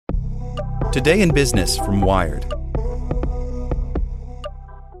Today in Business from Wired.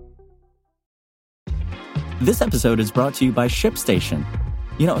 This episode is brought to you by ShipStation.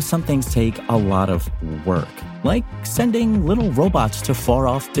 You know, some things take a lot of work, like sending little robots to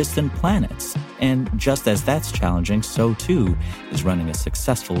far-off distant planets. And just as that's challenging, so too is running a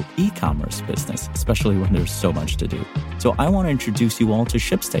successful e-commerce business, especially when there's so much to do. So I want to introduce you all to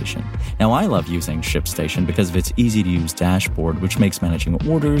ShipStation. Now, I love using ShipStation because of its easy-to-use dashboard, which makes managing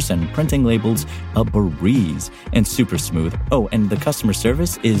orders and printing labels a breeze and super smooth. Oh, and the customer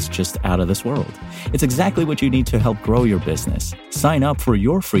service is just out of this world. It's exactly what you need to help grow your business. Sign up for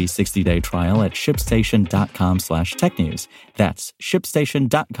your free 60-day trial at shipstation.com/technews. That's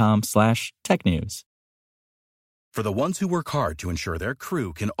shipstation.com/technews. For the ones who work hard to ensure their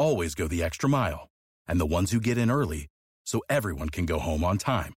crew can always go the extra mile, and the ones who get in early so everyone can go home on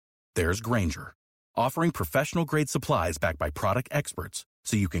time, there's Grainger, offering professional-grade supplies backed by product experts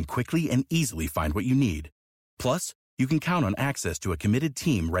so you can quickly and easily find what you need. Plus, you can count on access to a committed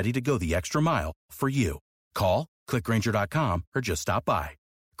team ready to go the extra mile for you. Call, click Grainger.com, or just stop by.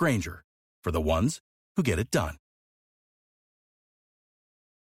 Grainger, for the ones who get it done.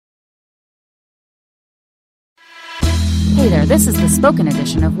 Hey there, this is the spoken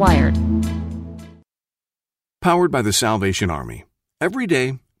edition of Wired. Powered by the Salvation Army. Every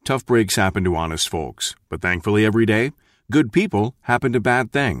day, tough breaks happen to honest folks, but thankfully every day, good people happen to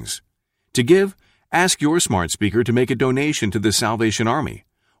bad things. To give, ask your smart speaker to make a donation to the Salvation Army,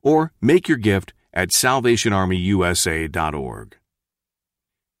 or make your gift at salvationarmyusa.org.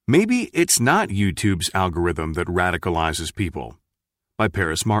 Maybe it's not YouTube's algorithm that radicalizes people. By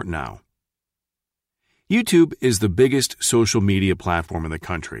Paris Martineau. YouTube is the biggest social media platform in the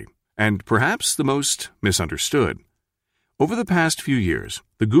country, and perhaps the most misunderstood. Over the past few years,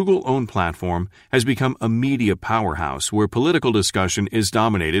 the Google-owned platform has become a media powerhouse where political discussion is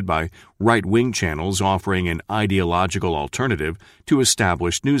dominated by right-wing channels offering an ideological alternative to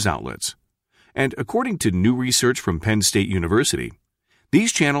established news outlets. And according to new research from Penn State University,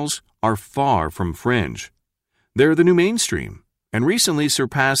 these channels are far from fringe. They're the new mainstream, and recently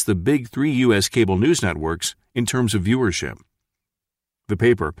surpassed the big three U.S. cable news networks in terms of viewership. The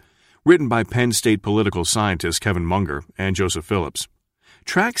paper, written by Penn State political scientists Kevin Munger and Joseph Phillips,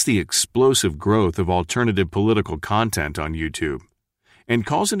 tracks the explosive growth of alternative political content on YouTube and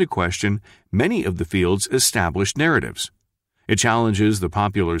calls into question many of the field's established narratives. It challenges the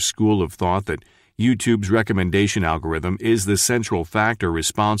popular school of thought that YouTube's recommendation algorithm is the central factor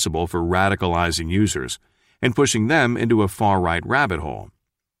responsible for radicalizing users and pushing them into a far-right rabbit hole.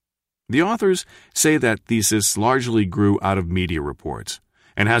 The authors say that thesis largely grew out of media reports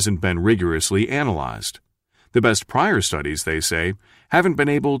and hasn't been rigorously analyzed. The best prior studies, they say, haven't been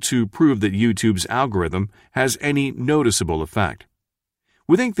able to prove that YouTube's algorithm has any noticeable effect.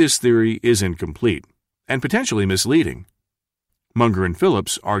 We think this theory is incomplete and potentially misleading. Munger and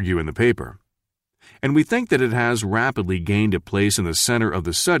Phillips argue in the paper. And we think that it has rapidly gained a place in the center of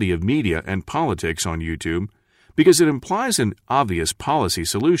the study of media and politics on YouTube because it implies an obvious policy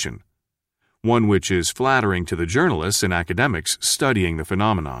solution, one which is flattering to the journalists and academics studying the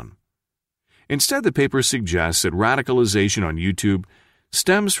phenomenon. Instead, the paper suggests that radicalization on YouTube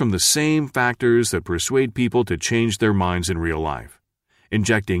stems from the same factors that persuade people to change their minds in real life,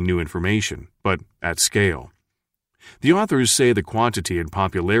 injecting new information, but at scale. The authors say the quantity and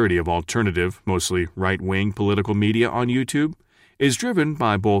popularity of alternative, mostly right-wing political media on YouTube is driven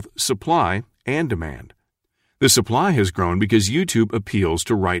by both supply and demand. The supply has grown because YouTube appeals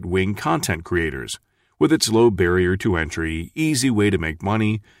to right-wing content creators, with its low barrier to entry, easy way to make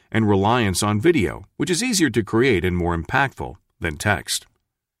money, and reliance on video, which is easier to create and more impactful than text.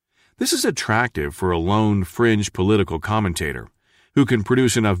 This is attractive for a lone fringe political commentator who can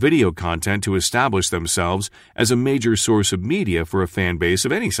produce enough video content to establish themselves as a major source of media for a fan base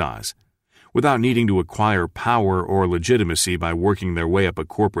of any size, without needing to acquire power or legitimacy by working their way up a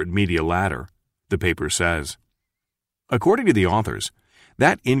corporate media ladder, the paper says. According to the authors,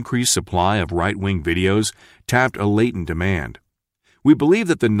 that increased supply of right-wing videos tapped a latent demand. We believe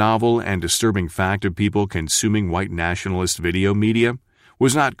that the novel and disturbing fact of people consuming white nationalist video media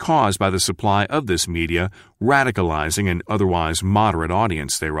was not caused by the supply of this media radicalizing an otherwise moderate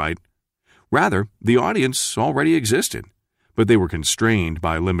audience, they write. Rather, the audience already existed, but they were constrained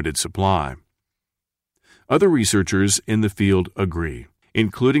by limited supply. Other researchers in the field agree,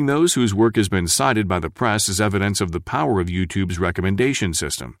 including those whose work has been cited by the press as evidence of the power of YouTube's recommendation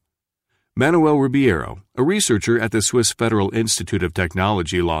system. Manuel Ribeiro, a researcher at the Swiss Federal Institute of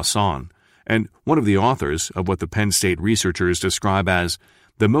Technology Lausanne, and one of the authors of what the Penn State researchers describe as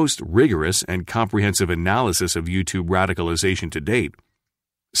the most rigorous and comprehensive analysis of YouTube radicalization to date,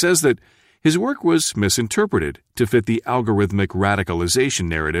 says that His work was misinterpreted to fit the algorithmic radicalization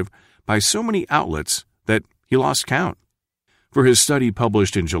narrative by so many outlets that he lost count. For his study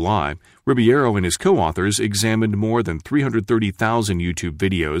published in July, Ribeiro and his co-authors examined more than 330,000 YouTube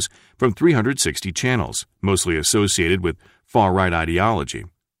videos from 360 channels, mostly associated with far-right ideology.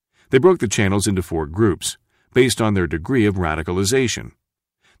 They broke the channels into 4 groups, based on their degree of radicalization.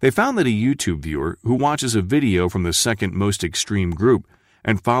 They found that a YouTube viewer who watches a video from the second most extreme group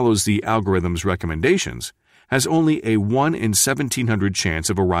and follows the algorithm's recommendations has only a 1 in 1,700 chance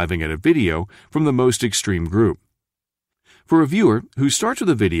of arriving at a video from the most extreme group. For a viewer who starts with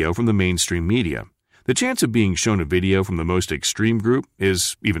a video from the mainstream media, the chance of being shown a video from the most extreme group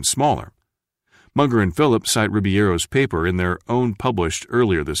is even smaller. Munger and Phillips cite Ribeiro's paper in their own published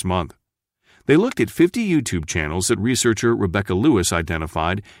earlier this month. They looked at 50 YouTube channels that researcher Rebecca Lewis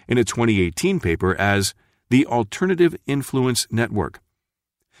identified in a 2018 paper as the Alternative Influence Network.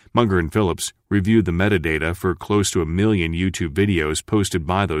 Munger and Phillips reviewed the metadata for close to 1 million YouTube videos posted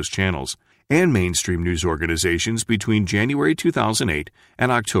by those channels and mainstream news organizations between January 2008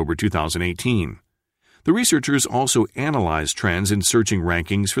 and October 2018. The researchers also analyzed trends in searching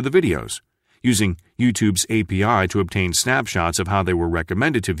rankings for the videos, using YouTube's API to obtain snapshots of how they were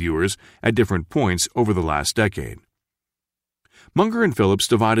recommended to viewers at different points over the last decade. Munger and Phillips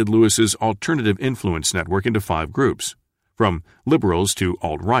divided Lewis's Alternative Influence Network into 5 groups, from liberals to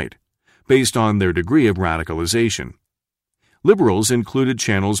alt-right, based on their degree of radicalization. Liberals included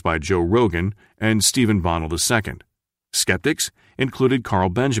channels by Joe Rogan and Stephen Bonnell II. Skeptics included Carl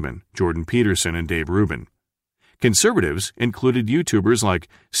Benjamin, Jordan Peterson, and Dave Rubin. Conservatives included YouTubers like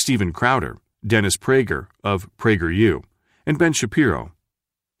Steven Crowder, Dennis Prager of PragerU, and Ben Shapiro.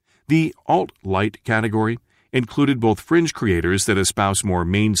 The alt-light category included both fringe creators that espouse more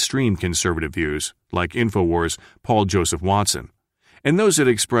mainstream conservative views, like InfoWars' Paul Joseph Watson, and those that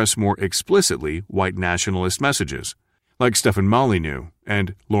express more explicitly white nationalist messages, like Stefan Molyneux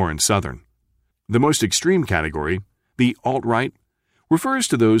and Lauren Southern. The most extreme category, the alt-right, refers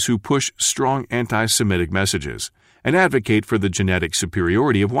to those who push strong anti-Semitic messages and advocate for the genetic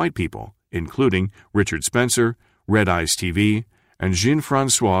superiority of white people, including Richard Spencer, Red Ice TV, and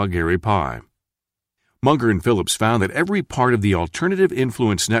Jean-François Gary-Pye. Munger and Phillips found that every part of the Alternative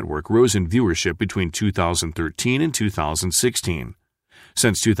Influence Network rose in viewership between 2013 and 2016.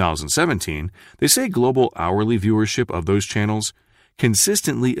 Since 2017, they say global hourly viewership of those channels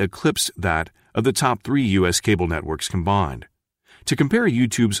consistently eclipsed that of the top 3 U.S. cable networks combined. To compare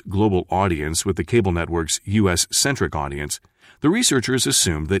YouTube's global audience with the cable network's U.S.-centric audience, the researchers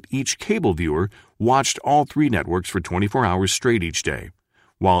assumed that each cable viewer watched all 3 networks for 24 hours straight each day,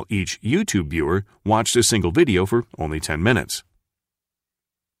 while each YouTube viewer watched a single video for only 10 minutes.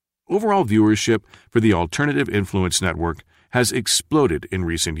 Overall viewership for the Alternative Influence Network has exploded in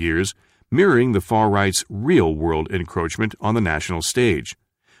recent years, mirroring the far-right's real-world encroachment on the national stage.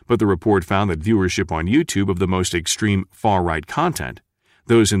 But the report found that viewership on YouTube of the most extreme far-right content,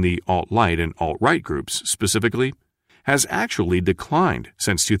 those in the alt-light and alt-right groups specifically, has actually declined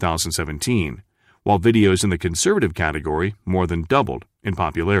since 2017, while videos in the conservative category more than doubled in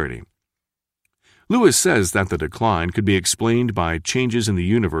popularity. Lewis says that the decline could be explained by changes in the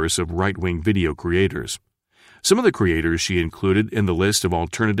universe of right-wing video creators. Some of the creators she included in the list of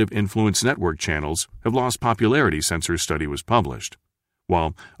Alternative Influence Network channels have lost popularity since her study was published,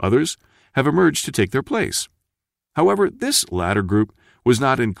 while others have emerged to take their place. However, this latter group was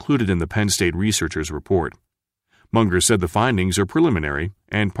not included in the Penn State researchers' report. Munger said the findings are preliminary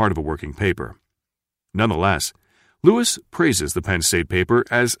and part of a working paper. Nonetheless, Lewis praises the Penn State paper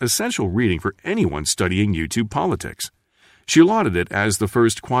as essential reading for anyone studying YouTube politics. She lauded it as the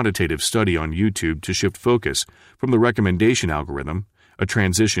first quantitative study on YouTube to shift focus from the recommendation algorithm, a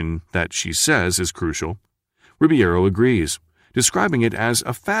transition that she says is crucial. Ribeiro agrees, describing it as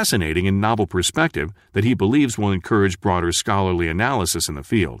a fascinating and novel perspective that he believes will encourage broader scholarly analysis in the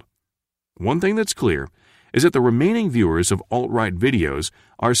field. One thing that's clear is that the remaining viewers of alt-right videos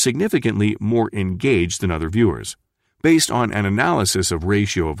are significantly more engaged than other viewers, based on an analysis of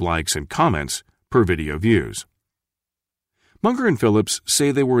ratio of likes and comments per video views. Munger and Phillips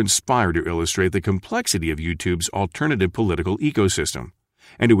say they were inspired to illustrate the complexity of YouTube's alternative political ecosystem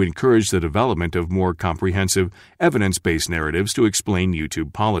and to encourage the development of more comprehensive, evidence-based narratives to explain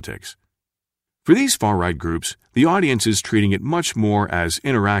YouTube politics. For these far-right groups, the audience is treating it much more as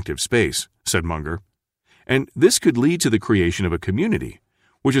interactive space, said Munger, and this could lead to the creation of a community,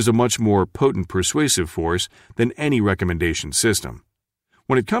 which is a much more potent persuasive force than any recommendation system.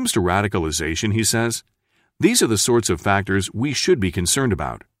 When it comes to radicalization, he says, these are the sorts of factors we should be concerned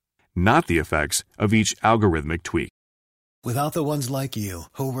about, not the effects of each algorithmic tweak. Without the ones like you,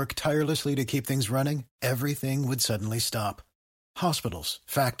 who work tirelessly to keep things running, everything would suddenly stop. Hospitals,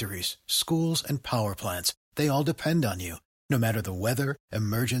 factories, schools, and power plants, they all depend on you. No matter the weather,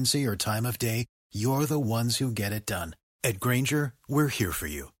 emergency, or time of day, you're the ones who get it done. At Grainger, we're here for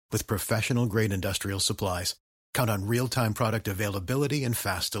you with professional-grade industrial supplies. Count on real-time product availability and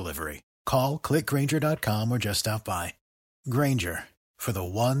fast delivery. Call, click Grainger.com, or just stop by. Grainger, for the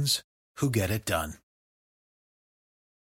ones who get it done.